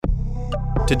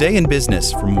Today in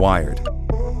Business from Wired.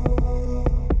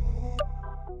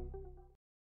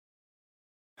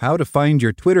 How to find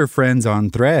your Twitter friends on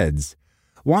Threads.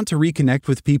 Want to reconnect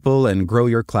with people and grow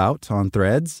your clout on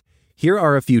Threads? Here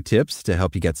are a few tips to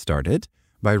help you get started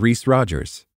by Reese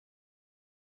Rogers.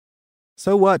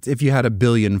 So what if you had 1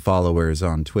 billion followers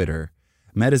on Twitter?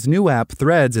 Meta's new app,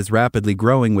 Threads, is rapidly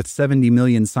growing with 70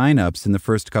 million signups in the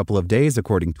first couple of days,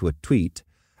 according to a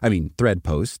thread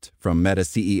post from Meta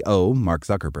CEO Mark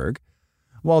Zuckerberg.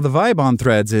 While the vibe on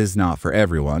Threads is not for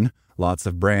everyone, lots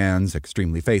of brands,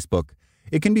 extremely Facebook,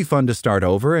 it can be fun to start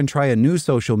over and try a new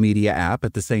social media app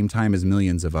at the same time as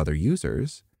millions of other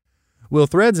users. Will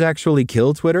Threads actually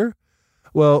kill Twitter?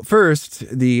 Well, first,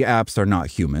 the apps are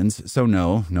not humans, so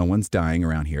no one's dying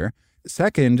around here.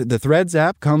 Second, the Threads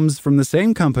app comes from the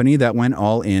same company that went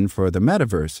all in for the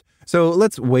metaverse. So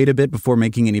let's wait a bit before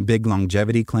making any big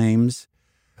longevity claims.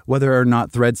 Whether or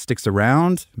not Threads sticks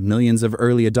around, millions of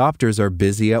early adopters are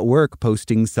busy at work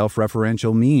posting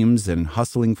self-referential memes and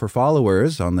hustling for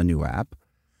followers on the new app.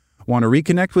 Want to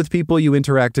reconnect with people you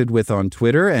interacted with on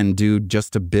Twitter and do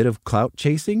just a bit of clout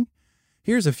chasing?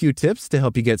 Here's a few tips to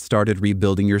help you get started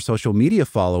rebuilding your social media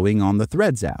following on the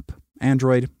Threads app.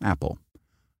 Android, Apple.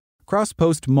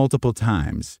 Cross-post multiple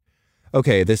times.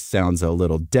 Okay, this sounds a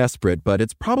little desperate, but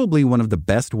it's probably one of the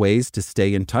best ways to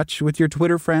stay in touch with your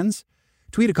Twitter friends.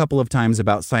 Tweet a couple of times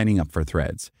about signing up for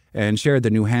Threads, and share the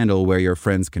new handle where your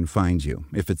friends can find you,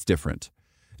 if it's different.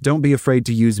 Don't be afraid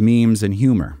to use memes and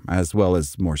humor, as well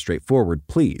as more straightforward,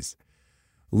 please.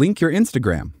 Link your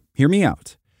Instagram. Hear me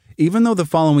out. Even though the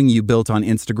following you built on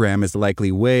Instagram is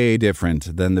likely way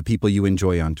different than the people you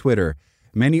enjoy on Twitter,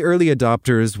 many early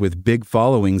adopters with big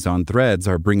followings on Threads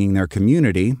are bringing their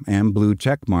community and blue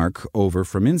checkmark over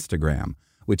from Instagram,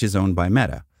 which is owned by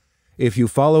Meta. If you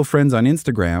follow friends on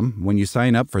Instagram, when you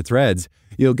sign up for Threads,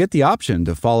 you'll get the option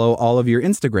to follow all of your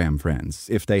Instagram friends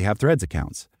if they have Threads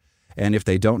accounts. And if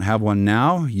they don't have one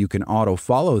now, you can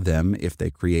auto-follow them if they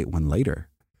create one later.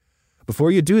 Before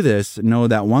you do this, know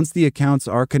that once the accounts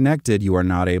are connected, you are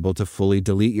not able to fully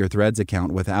delete your Threads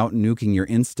account without nuking your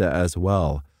Insta as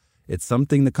well. It's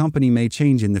something the company may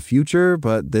change in the future,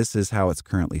 but this is how it's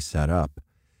currently set up.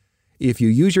 If you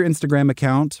use your Instagram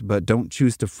account but don't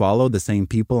choose to follow the same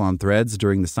people on Threads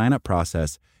during the sign-up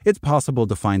process, it's possible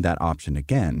to find that option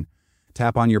again.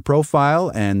 Tap on your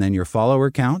profile and then your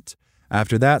follower count.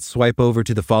 After that, swipe over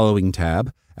to the Following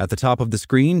tab. At the top of the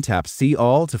screen, tap See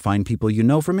All to find people you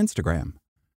know from Instagram.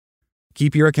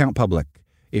 Keep your account public.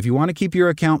 If you want to keep your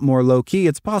account more low-key,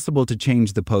 it's possible to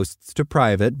change the posts to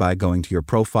private by going to your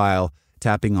profile,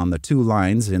 tapping on the 2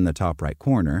 lines in the top right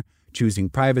corner, choosing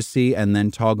privacy, and then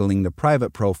toggling the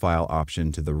private profile option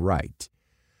to the right.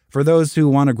 For those who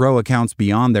want to grow accounts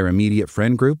beyond their immediate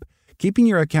friend group, keeping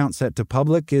your account set to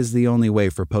public is the only way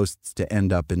for posts to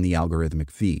end up in the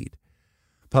algorithmic feed.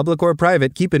 Public or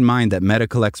private, keep in mind that Meta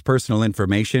collects personal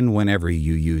information whenever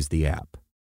you use the app.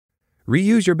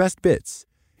 Reuse your best bits.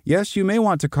 Yes, you may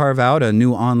want to carve out a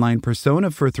new online persona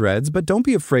for Threads, but don't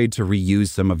be afraid to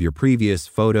reuse some of your previous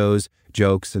photos,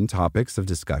 jokes, and topics of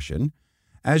discussion.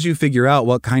 As you figure out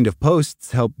what kind of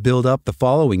posts help build up the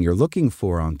following you're looking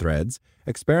for on Threads,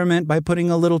 experiment by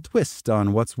putting a little twist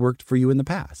on what's worked for you in the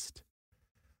past.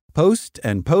 Post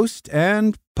and post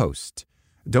and post.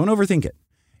 Don't overthink it.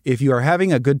 If you are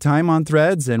having a good time on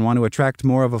Threads and want to attract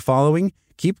more of a following,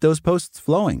 keep those posts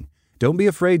flowing. Don't be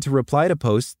afraid to reply to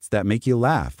posts that make you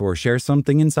laugh or share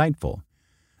something insightful.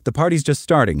 The party's just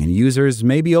starting and users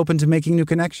may be open to making new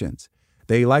connections.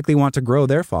 They likely want to grow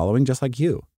their following just like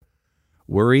you.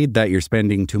 Worried that you're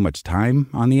spending too much time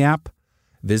on the app?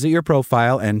 Visit your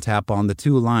profile and tap on the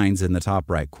 2 lines in the top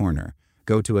right corner.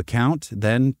 Go to Account,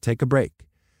 then take a break.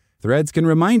 Threads can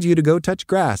remind you to go touch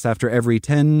grass after every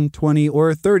 10, 20,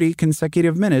 or 30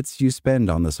 consecutive minutes you spend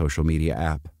on the social media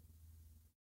app.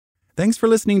 Thanks for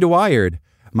listening to Wired.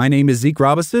 My name is Zeke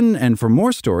Robison, and for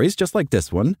more stories just like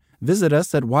this one, visit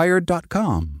us at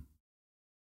wired.com.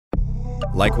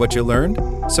 Like what you learned?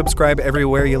 Subscribe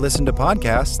everywhere you listen to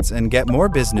podcasts and get more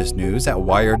business news at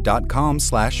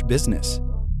wired.com/business.